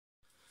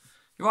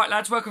Right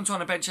lads, welcome to On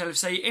the Bench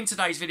LFC. In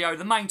today's video,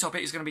 the main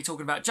topic is going to be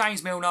talking about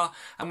James Milner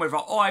and whether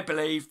I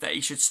believe that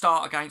he should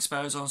start against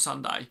Spurs on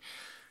Sunday.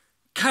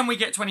 Can we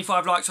get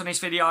 25 likes on this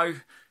video?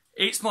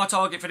 It's my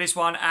target for this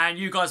one, and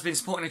you guys have been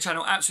supporting the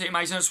channel absolutely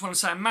amazing. I just want to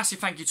say a massive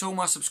thank you to all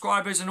my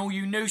subscribers and all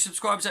you new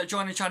subscribers that are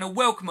joining the channel.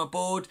 Welcome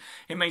aboard.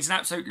 It means an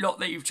absolute lot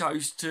that you've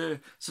chose to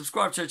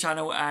subscribe to the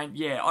channel, and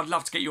yeah, I'd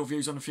love to get your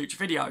views on the future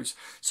videos.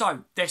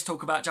 So, let's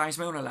talk about James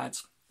Milner,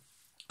 lads.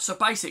 So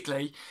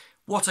basically,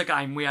 what a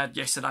game we had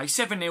yesterday.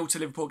 7-0 to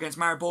Liverpool against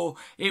Maribor.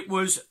 It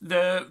was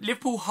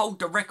Liverpool hold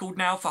the record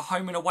now for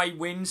home and away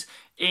wins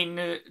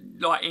in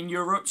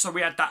Europe. So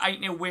we had that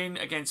 8-0 win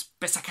against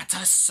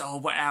Besiktas,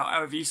 or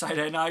however you say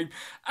their name.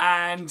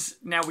 And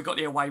now we got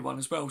the away one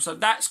as well. So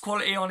that's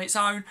quality on its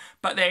own.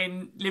 But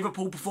then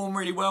Liverpool performed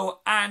really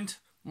well. And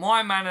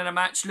my man of the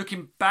match,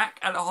 looking back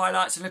at the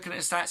highlights and looking at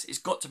the stats, it's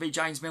got to be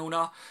James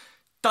Milner.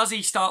 Does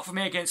he start for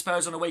me against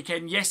Spurs on the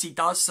weekend? Yes, he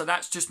does. So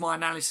that's just my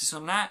analysis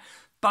on that.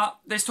 But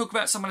let's talk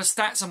about some of the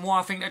stats and why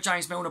I think that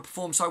James Milner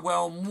performed so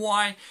well and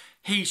why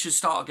he should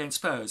start against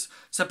Spurs.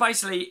 So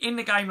basically, in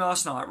the game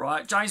last night,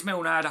 right, James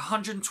Milner had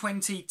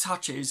 120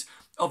 touches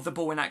of the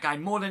ball in that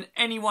game, more than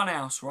anyone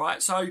else,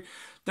 right? So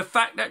the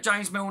fact that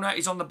James Milner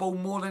is on the ball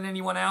more than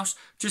anyone else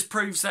just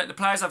proves that the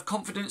players have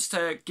confidence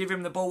to give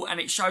him the ball, and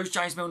it shows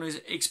James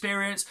Milner's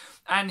experience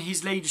and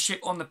his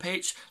leadership on the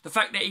pitch. The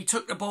fact that he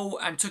took the ball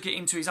and took it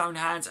into his own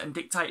hands and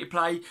dictated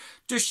play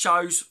just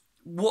shows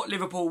what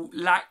Liverpool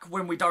lack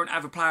when we don't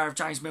have a player of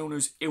James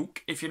Milner's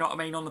ilk, if you know what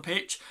I mean, on the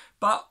pitch.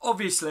 But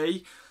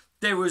obviously,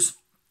 there's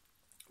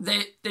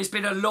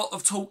been a lot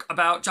of talk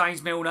about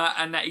James Milner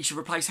and that he should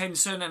replace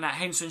Henderson and that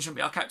Henderson shouldn't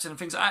be our captain and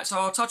things like that. So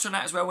I'll touch on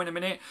that as well in a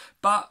minute.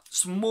 But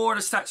some more of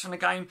the stats from the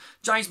game.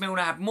 James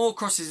Milner had more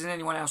crosses than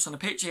anyone else on the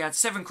pitch. He had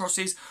 7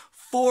 crosses.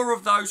 4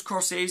 of those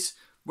crosses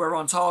were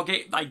on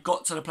target. They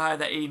got to the player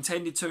that he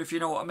intended to, if you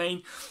know what I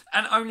mean.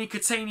 And only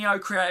Coutinho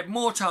created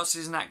more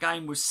chances in that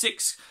game with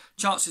 6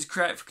 chances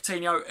created for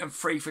Coutinho and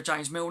 3 for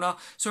James Milner.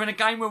 So in a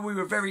game where we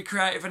were very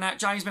creative and that,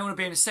 James Milner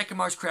being the second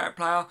most creative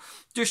player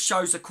just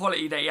shows the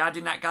quality that he had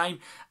in that game.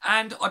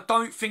 And I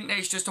don't think that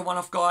it's just a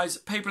one-off, guys.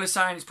 People are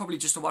saying it's probably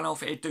just a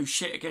one-off, it'd do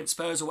shit against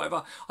Spurs or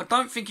whatever. I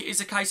don't think it is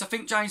the case. I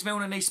think James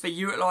Milner needs to be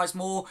utilised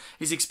more,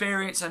 his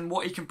experience and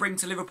what he can bring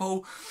to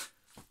Liverpool.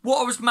 What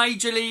I was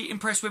majorly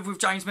impressed with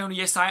James Milner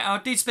yesterday, and I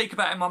did speak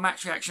about it in my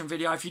match reaction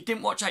video. If you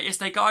didn't watch that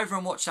yesterday, go over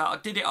and watch that. I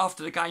did it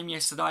after the game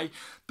yesterday,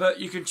 but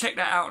you can check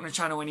that out on the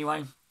channel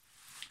anyway.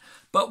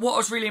 But what I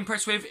was really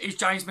impressed with is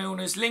James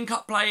Milner's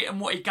link-up play and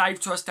what he gave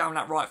to us down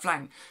that right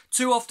flank.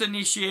 Too often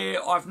this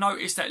year, I've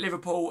noticed that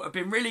Liverpool have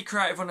been really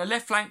creative on the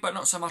left flank, but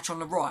not so much on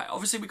the right.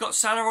 Obviously, we've got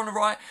Salah on the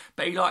right,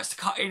 but he likes to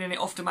cut in, and it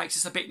often makes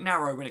us a bit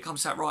narrow when it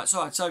comes to that right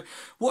side. So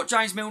what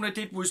James Milner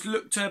did was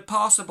look to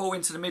pass the ball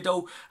into the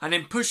middle and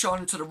then push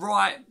on to the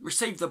right,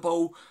 receive the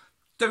ball,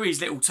 do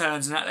his little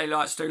turns and that they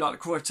like to do, like the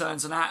Cruyff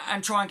turns and that,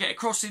 and try and get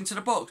across into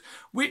the box,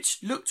 which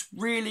looked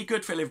really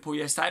good for Liverpool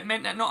yesterday. It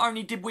meant that not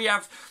only did we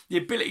have the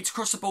ability to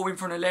cross the ball in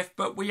from the left,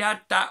 but we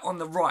had that on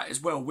the right as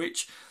well,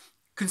 which,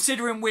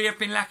 considering we have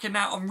been lacking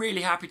that, I'm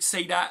really happy to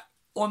see that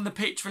on the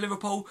pitch for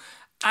Liverpool.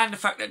 And the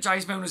fact that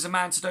James Milner's a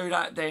man to do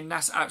that, then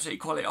that's absolutely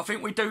quality. I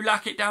think we do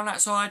lack it down that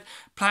side.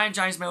 Playing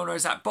James Milner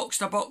as that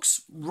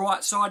box-to-box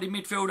right-sided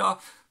midfielder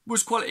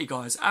was quality,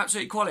 guys.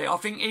 Absolutely quality. I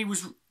think he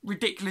was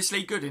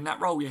ridiculously good in that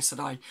role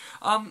yesterday.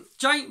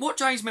 What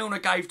James Milner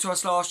gave to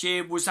us last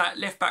year was that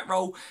left-back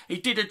role. He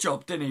did a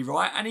job, didn't he,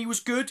 right? And he was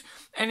good.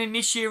 And in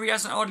this year, he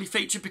hasn't hardly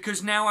featured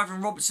because now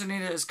having Robertson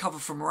in it as cover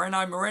for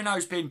Moreno.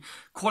 Moreno's been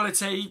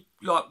quality.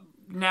 Like,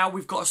 now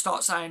we've got to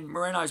start saying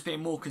Moreno's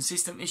been more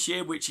consistent this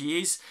year, which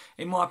he is,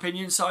 in my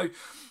opinion. So,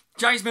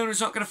 James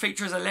Milner's not going to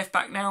feature as a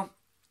left-back now.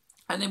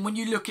 And then when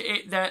you look at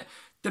it, that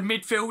the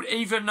midfield,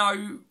 even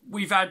though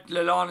we've had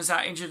Lallana's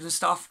out injured and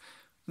stuff,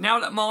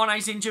 now that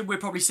Mane's injured, we'll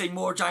probably see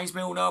more of James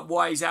Milner.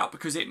 Why he's out?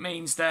 Because it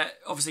means that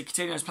obviously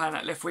Coutinho's playing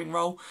that left wing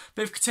role.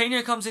 But if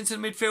Coutinho comes into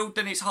the midfield,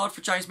 then it's hard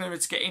for James Milner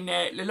to get in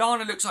there.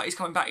 Lallana looks like he's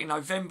coming back in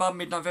November,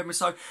 mid-November,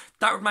 so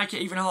that would make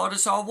it even harder.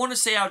 So I want to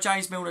see how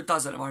James Milner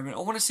does at the moment. I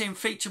want to see him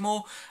feature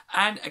more.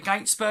 And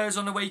against Spurs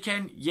on the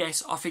weekend,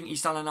 yes, I think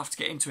he's done enough to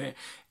get into it.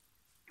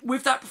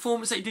 With that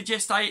performance that he did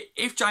yesterday,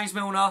 if James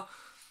Milner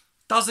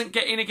doesn't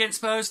get in against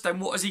Spurs, then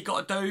what has he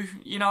got to do?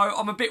 You know,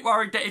 I'm a bit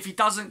worried that if he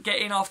doesn't get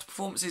in after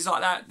performances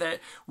like that,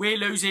 that we'll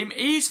lose him.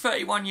 He's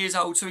 31 years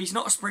old, so he's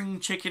not a spring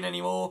chicken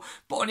anymore.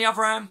 But on the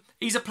other hand,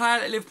 he's a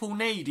player that Liverpool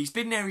need. He's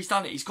been there, he's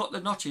done it. He's got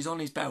the notches on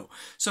his belt.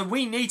 So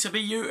we need to be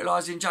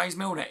utilising James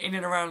Milner in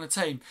and around the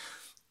team.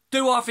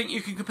 Do I think you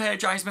can compare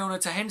James Milner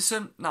to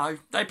Henderson? No.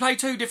 They play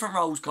 2 different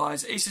roles,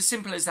 guys. It's as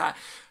simple as that.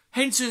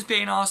 Henderson's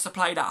being asked to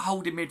play that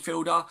holding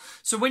midfielder.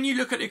 So when you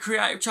look at the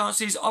creative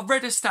chances, I've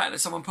read a stat that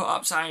someone put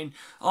up saying,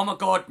 oh my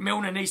God,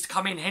 Milner needs to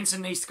come in,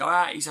 Henderson needs to go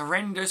out, he's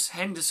horrendous,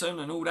 Henderson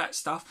and all that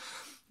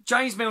stuff.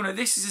 James Milner,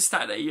 this is a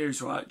stat that he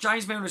used, right?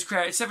 James Milner's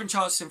created 7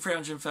 chances in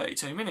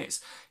 332 minutes.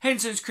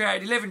 Henderson's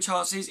created 11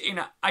 chances in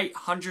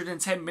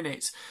 810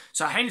 minutes.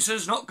 So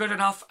Henderson's not good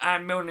enough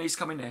and Milner needs to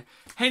come in there.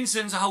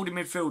 Henderson's a holding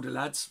midfielder,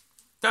 lads.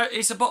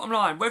 It's the bottom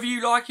line. Whether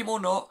you like him or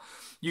not,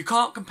 You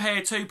can't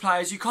compare two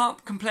players. You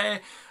can't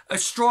compare a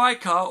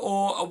striker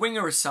or a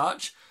winger as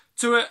such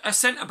to a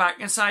centre-back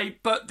and say,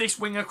 but this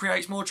winger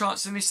creates more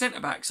chances than this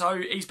centre-back,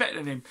 so he's better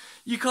than him.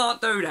 You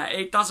can't do that.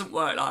 It doesn't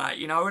work like that,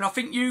 you know. And I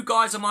think you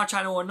guys on my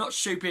channel are not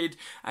stupid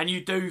and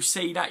you do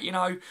see that, you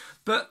know.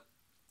 But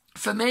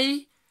for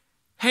me,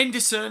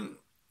 Henderson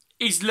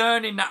is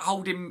learning that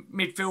holding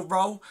midfield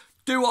role.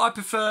 Do I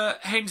prefer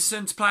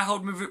Henderson to play a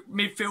holding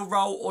midfield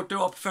role, or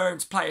do I prefer him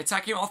to play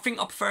attacking? I think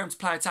I prefer him to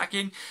play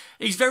attacking.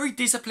 He's very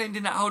disciplined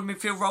in that holding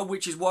midfield role,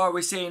 which is why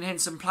we're seeing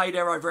Henderson play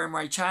there over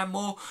Emre Can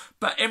more.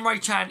 But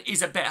Emre Can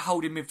is a better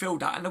holding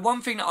midfielder. And the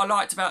one thing that I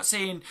liked about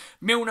seeing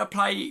Milner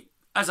play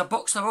as a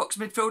box-to-box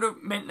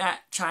midfielder meant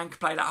that Can could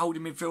play that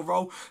holding midfield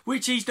role,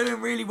 which he's doing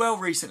really well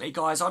recently,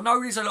 guys. I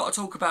know there's a lot of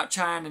talk about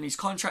Can and his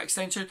contract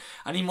extension,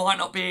 and he might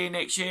not be here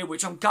next year,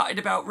 which I'm gutted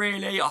about,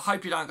 really. I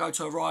hope he don't go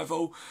to a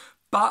rival.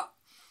 But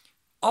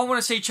I want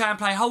to see Can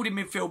play holding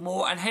midfield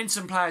more and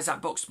Henderson play as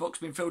that box-to-box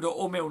midfielder,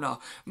 or Milner.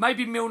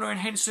 Maybe Milner and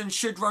Henderson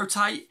should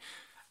rotate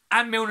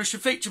and Milner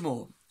should feature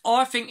more.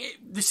 I think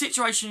the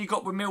situation you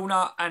got with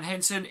Milner and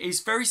Henderson is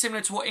very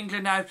similar to what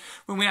England had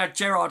when we had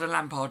Gerrard and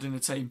Lampard in the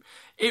team.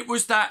 It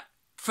was that,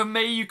 for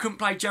me, you couldn't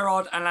play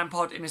Gerrard and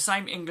Lampard in the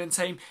same England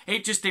team.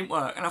 It just didn't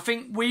work. And I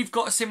think we've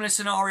got a similar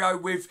scenario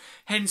with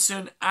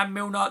Henderson and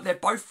Milner. They're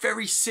both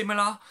very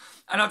similar,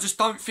 and I just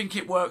don't think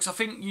it works. I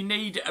think you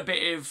need a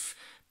bit of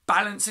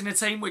balance in the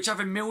team, which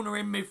having Milner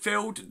in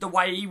midfield, the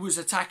way he was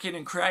attacking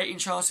and creating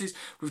chances,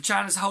 with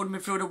Can as a holding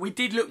midfielder, we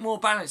did look more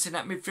balanced in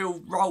that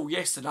midfield role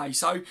yesterday.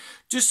 So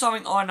just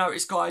something I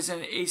noticed, guys,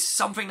 and it's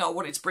something that I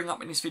wanted to bring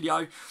up in this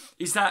video,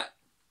 is that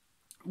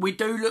we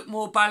do look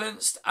more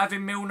balanced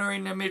having Milner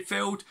in the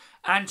midfield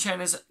and Can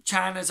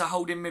as a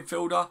holding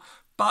midfielder.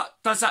 But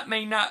does that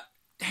mean that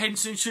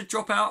Henderson should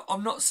drop out?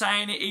 I'm not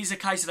saying it is a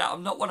case of that.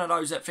 I'm not one of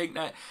those that think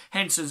that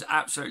Henderson's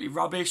absolutely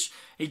rubbish.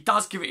 He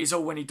does give it his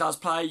all when he does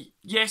play.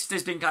 Yes,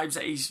 there's been games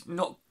that he's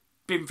not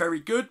been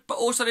very good, but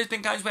also there's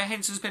been games where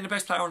Henderson's been the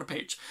best player on the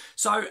pitch.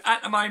 So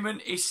at the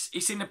moment,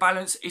 it's in the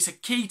balance. It's a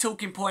key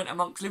talking point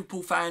amongst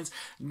Liverpool fans.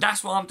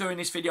 That's why I'm doing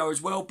this video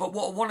as well. But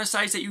what I want to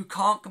say is that you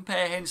can't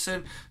compare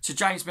Henderson to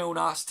James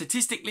Milner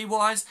statistically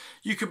wise.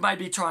 You could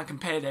maybe try and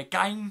compare their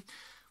game,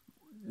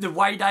 the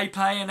way they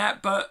play and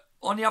that, but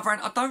on the other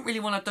hand, I don't really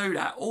want to do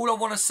that. All I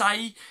want to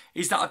say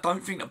is that I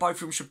don't think that both of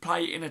them should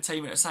play in a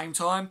team at the same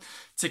time.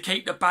 To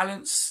keep the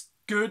balance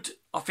good,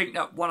 I think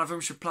that one of them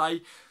should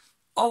play.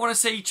 I want to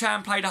see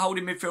Can play the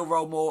holding midfield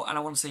role more, and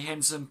I want to see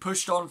Henderson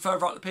pushed on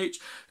further up the pitch,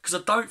 because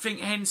I don't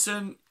think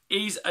Henderson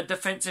is a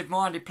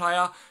defensive-minded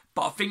player,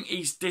 but I think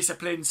he's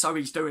disciplined, so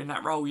he's doing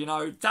that role, you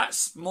know.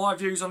 That's my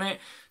views on it.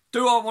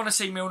 Do I want to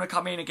see Milner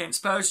come in against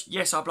Spurs?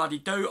 Yes, I bloody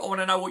do. I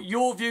want to know what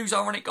your views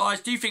are on it, guys.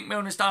 Do you think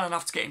Milner's done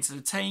enough to get into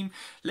the team?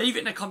 Leave it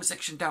in the comment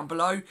section down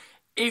below.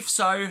 If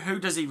so, who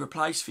does he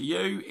replace for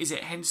you? Is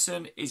it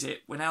Henderson? Is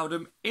it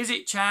Wijnaldum? Is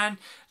it Can?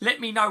 Let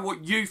me know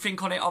what you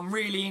think on it. I'm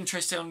really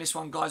interested on this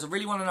one, guys. I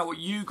really want to know what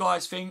you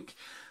guys think.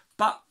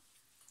 But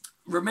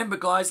remember,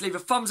 guys, leave a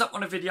thumbs up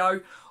on the video.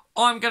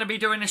 I'm going to be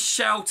doing a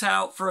shout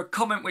out for a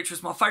comment which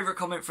was my favourite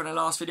comment from the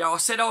last video. I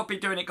said I'd be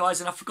doing it,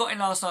 guys, and I forgot in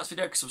last night's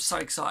video because I was so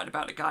excited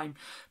about the game.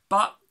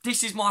 But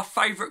this is my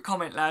favourite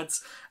comment,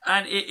 lads,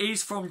 and it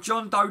is from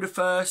John Doe the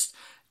First.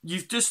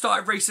 You've just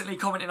started recently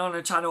commenting on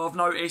the channel, I've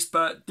noticed,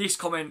 but this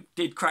comment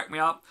did crack me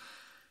up.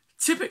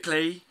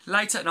 Typically,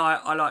 late at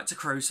night, I like to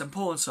cruise some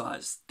porn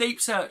sites.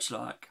 Deep search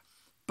like.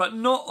 But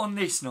not on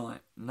this night.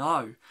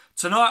 No.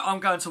 Tonight, I'm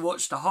going to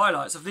watch the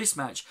highlights of this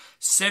match.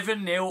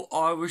 7-0,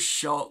 I was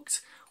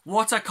shocked.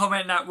 What a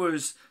comment that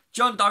was.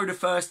 John Doe the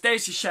First,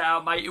 there's your shout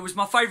out, mate. It was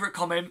my favourite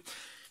comment.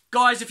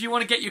 Guys, if you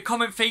want to get your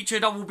comment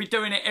featured, I will be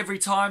doing it every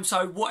time.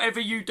 So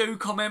whatever you do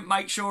comment,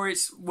 make sure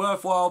it's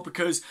worthwhile,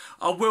 because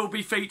I will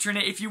be featuring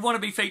it. If you want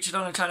to be featured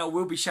on the channel, I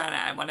will be shouting it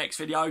out in my next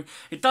video.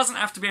 It doesn't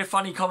have to be a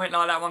funny comment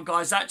like that one,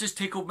 guys. That just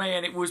tickled me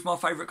and it was my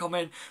favourite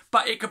comment.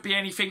 But it could be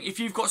anything. If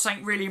you've got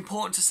something really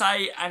important to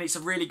say and it's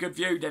a really good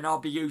view, then I'll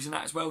be using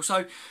that as well.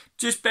 So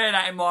just bear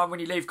that in mind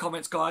when you leave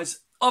comments, guys.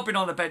 I've been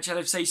on the Bench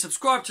LFC.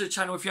 Subscribe to the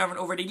channel if you haven't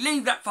already.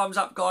 Leave that thumbs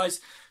up, guys.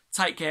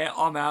 Take care.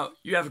 I'm out.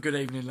 You have a good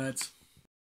evening, lads.